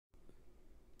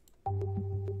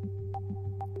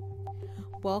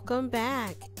Welcome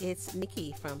back. It's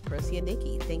Nikki from Percy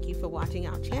Nikki. Thank you for watching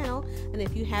our channel, and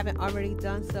if you haven't already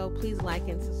done so, please like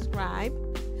and subscribe.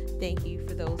 Thank you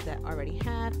for those that already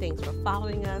have. Thanks for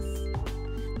following us.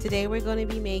 Today we're going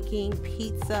to be making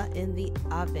pizza in the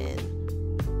oven.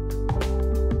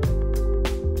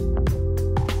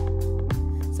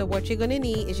 So what you're going to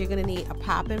need is you're going to need a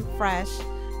poppin' fresh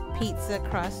pizza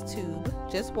crust tube,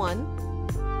 just one.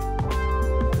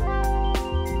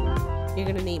 You're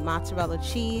going to need mozzarella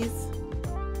cheese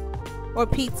or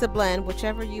pizza blend,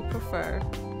 whichever you prefer.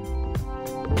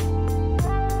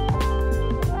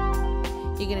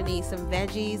 You're going to need some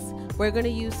veggies. We're going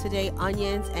to use today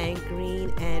onions and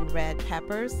green and red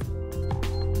peppers.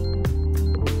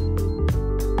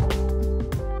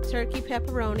 Turkey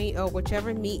pepperoni or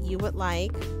whichever meat you would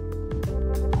like.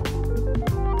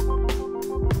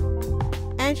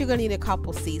 And you're going to need a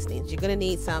couple seasonings. You're going to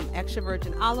need some extra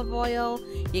virgin olive oil.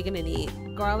 You're going to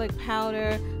need garlic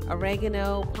powder,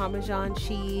 oregano, Parmesan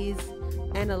cheese,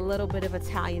 and a little bit of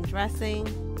Italian dressing.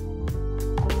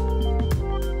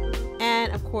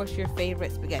 And of course your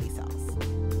favorite spaghetti sauce.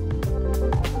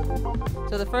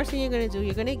 So the first thing you're going to do,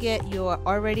 you're going to get your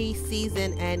already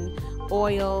seasoned and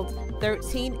oiled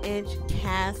 13-inch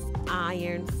cast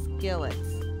iron skillets.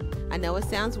 I know it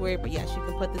sounds weird, but yes, you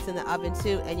can put this in the oven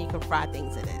too, and you can fry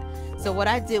things in it. So what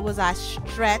I did was I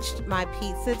stretched my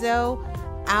pizza dough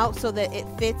out so that it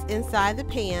fits inside the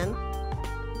pan.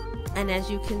 And as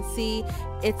you can see,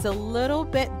 it's a little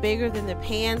bit bigger than the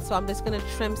pan, so I'm just going to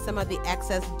trim some of the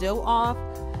excess dough off.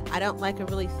 I don't like a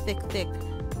really thick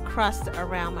crust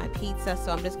around my pizza,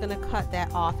 so I'm just going to cut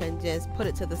that off and just put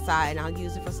it to the side, and I'll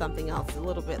use it for something else a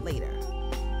little bit later.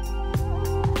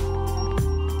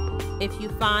 If you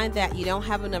find that you don't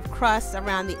have enough crust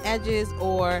around the edges,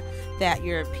 or that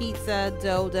your pizza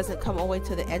dough doesn't come all the way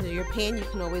to the edge of your pan, you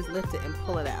can always lift it and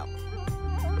pull it out.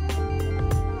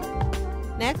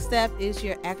 Next step is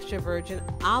your extra virgin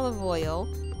olive oil.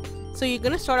 So you're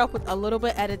going to start off with a little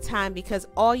bit at a time, because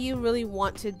all you really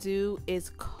want to do is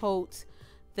coat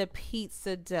the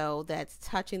pizza dough that's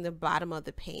touching the bottom of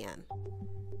the pan.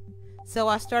 So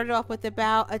I started off with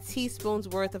about a teaspoon's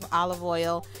worth of olive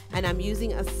oil, and I'm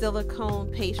using a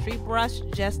silicone pastry brush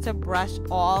just to brush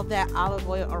all that olive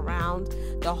oil around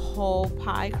the whole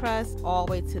pie crust all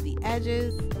the way to the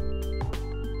edges.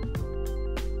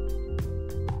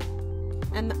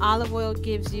 And the olive oil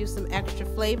gives you some extra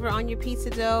flavor on your pizza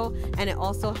dough, and it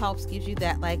also helps gives you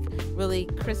that like really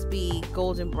crispy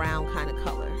golden brown kind of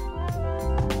color.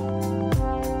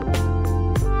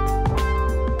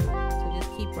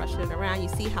 Brushing it around. You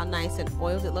see how nice and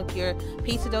oiled it looks. Your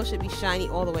pizza dough should be shiny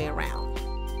all the way around.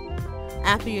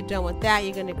 After you're done with that,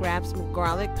 you're going to grab some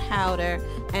garlic powder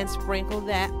and sprinkle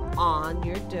that on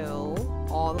your dough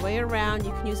all the way around.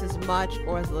 You can use as much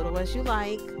or as little as you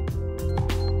like.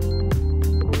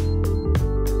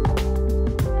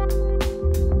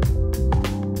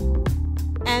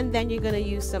 And then you're going to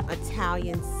use some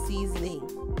Italian seasoning.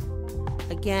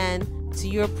 Again, to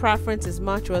your preference, as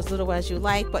much or as little as you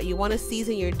like, but you want to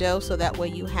season your dough so that way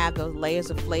you have those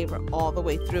layers of flavor all the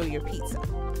way through your pizza.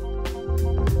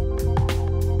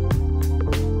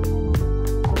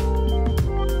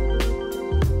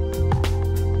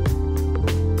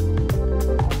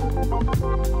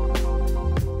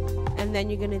 And then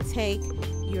you're going to take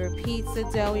your pizza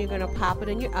dough, you're going to pop it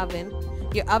in your oven.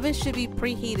 Your oven should be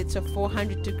preheated to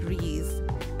 400 degrees.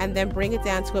 And then bring it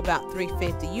down to about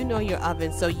 350. You know your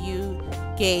oven, so you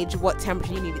gauge what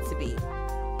temperature you need it to be.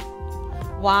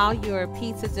 While your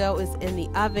pizza dough is in the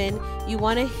oven, you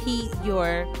want to heat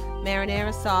your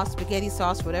marinara sauce, spaghetti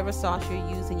sauce, whatever sauce you're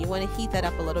using. You want to heat that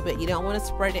up a little bit. You don't want to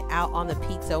spread it out on the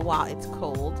pizza while it's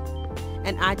cold.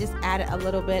 And I just added a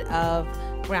little bit of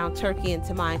ground turkey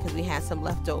into mine because we had some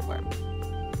left over.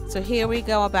 So here we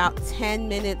go, about 10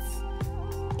 minutes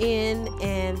in,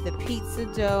 and the pizza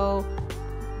dough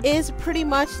is pretty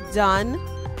much done.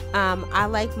 I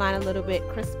like mine a little bit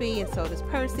crispy, and so does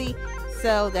Percy.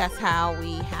 So that's how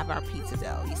we have our pizza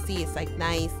dough. You see, it's like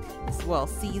nice, it's well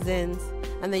seasoned.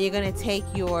 And then you're going to take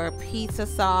your pizza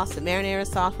sauce, the marinara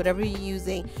sauce, whatever you're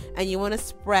using, and you want to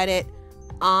spread it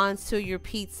onto your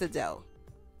pizza dough.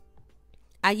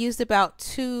 I used about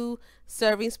 2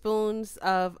 serving spoons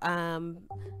of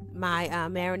my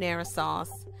marinara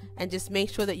sauce. And just make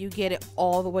sure that you get it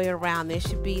all the way around. There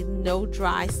should be no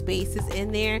dry spaces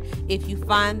in there. If you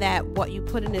find that what you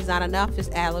put in is not enough,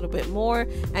 just add a little bit more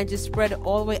and just spread it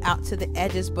all the way out to the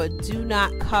edges, but do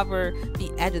not cover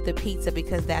the edge of the pizza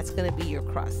because that's going to be your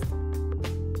crust.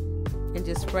 And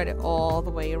just spread it all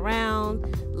the way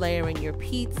around, layering your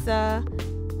pizza.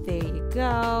 There you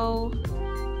go.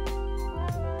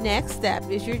 Next step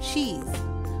is your cheese.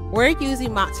 We're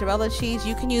using mozzarella cheese.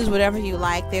 You can use whatever you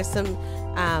like. There's some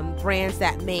brands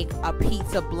that make a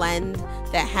pizza blend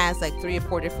that has like 3 or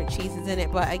 4 different cheeses in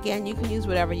it, but again, you can use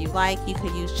whatever you like. You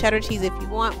can use cheddar cheese if you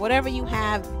want. Whatever you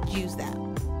have, use that.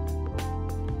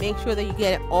 Make sure that you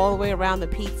get it all the way around the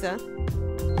pizza.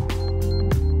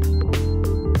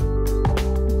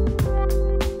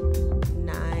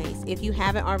 Nice. If you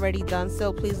haven't already done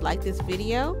so, please like this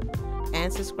video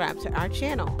and subscribe to our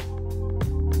channel.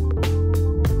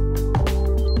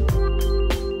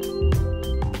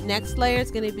 Next layer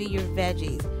is going to be your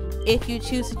veggies. If you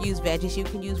choose to use veggies, you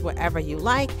can use whatever you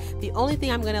like. The only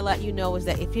thing I'm going to let you know is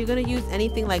that if you're going to use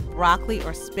anything like broccoli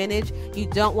or spinach, you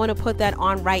don't want to put that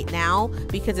on right now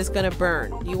because it's going to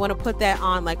burn. You want to put that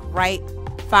on like right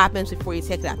 5 minutes before you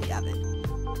take it out the oven.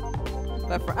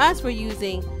 But for us, we're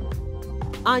using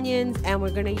onions and we're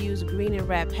going to use green and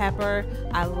red pepper.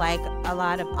 I like a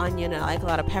lot of onion and I like a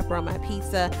lot of pepper on my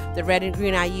pizza. The red and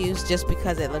green I use just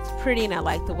because it looks pretty and I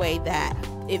like the way that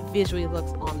it visually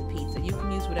looks on the pizza. You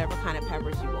can use whatever kind of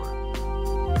peppers you want.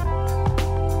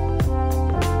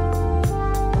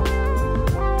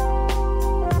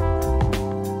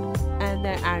 And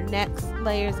then our next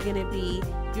layer is going to be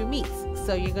your meats.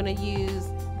 So you're going to use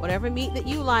whatever meat that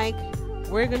you like.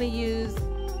 We're going to use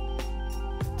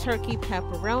turkey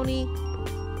pepperoni.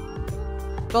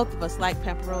 Both of us like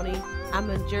pepperoni. I'm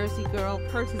a Jersey girl.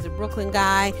 Percy's a Brooklyn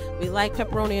guy. We like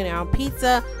pepperoni in our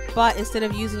pizza, but instead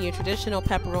of using your traditional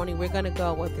pepperoni, we're going to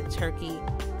go with the turkey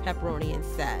pepperoni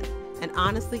instead. And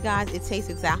honestly, guys, it tastes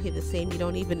exactly the same. You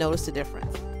don't even notice the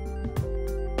difference.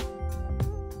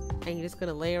 And you're just going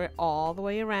to layer it all the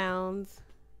way around.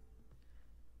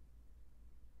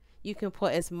 You can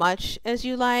put as much as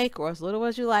you like or as little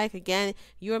as you like. Again,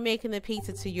 you're making the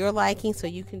pizza to your liking, so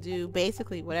you can do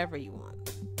basically whatever you want.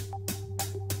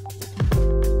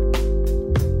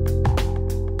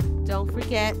 Don't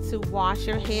forget to wash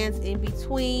your hands in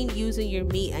between using your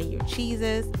meat and your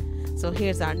cheeses. So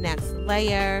here's our next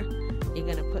layer. You're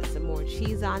going to put some more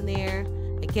cheese on there.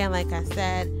 Again, like I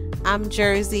said, I'm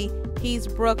Jersey. He's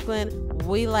Brooklyn.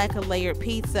 We like a layered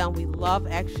pizza and we love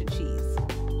extra cheese.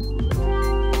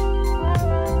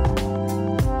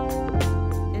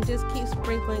 Just keep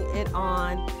sprinkling it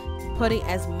on, putting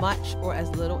as much or as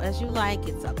little as you like.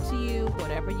 It's up to you,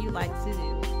 whatever you like to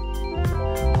do.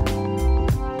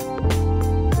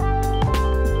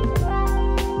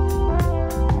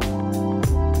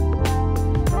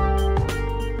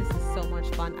 This is so much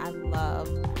fun. I love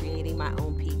creating my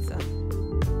own pizza.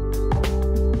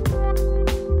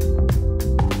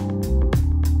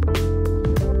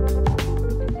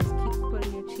 And just keep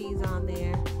putting your cheese on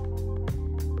there.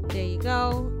 There you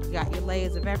go. You got your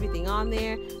layers of everything on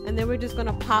there, and then we're just going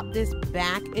to pop this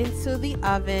back into the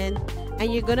oven,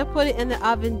 and you're going to put it in the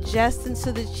oven just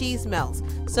until the cheese melts.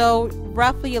 So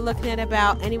roughly you're looking at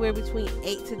about anywhere between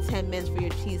 8 to 10 minutes for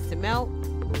your cheese to melt.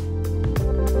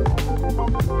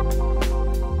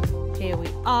 Here we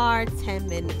are 10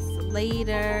 minutes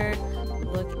later.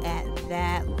 Look at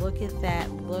that, look at that,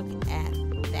 look at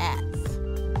that.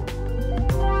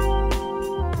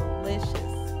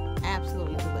 Delicious,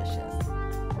 absolutely delicious.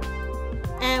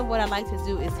 And what I like to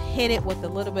do is hit it with a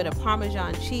little bit of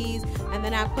Parmesan cheese, and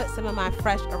then I put some of my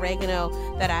fresh oregano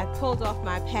that I pulled off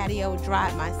my patio,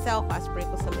 dried myself. I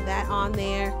sprinkle some of that on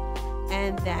there,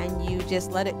 and then you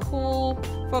just let it cool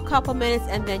for a couple minutes,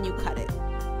 and then you cut it.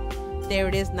 There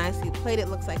it is, nicely plated.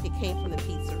 Looks like it came from the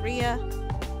pizzeria.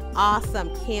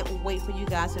 Awesome. Can't wait for you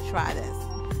guys to try this.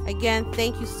 Again,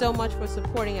 thank you so much for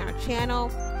supporting our channel.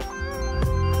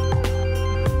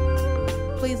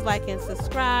 Please like and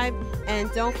subscribe,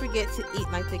 and don't forget to eat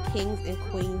like the kings and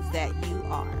queens that you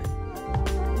are.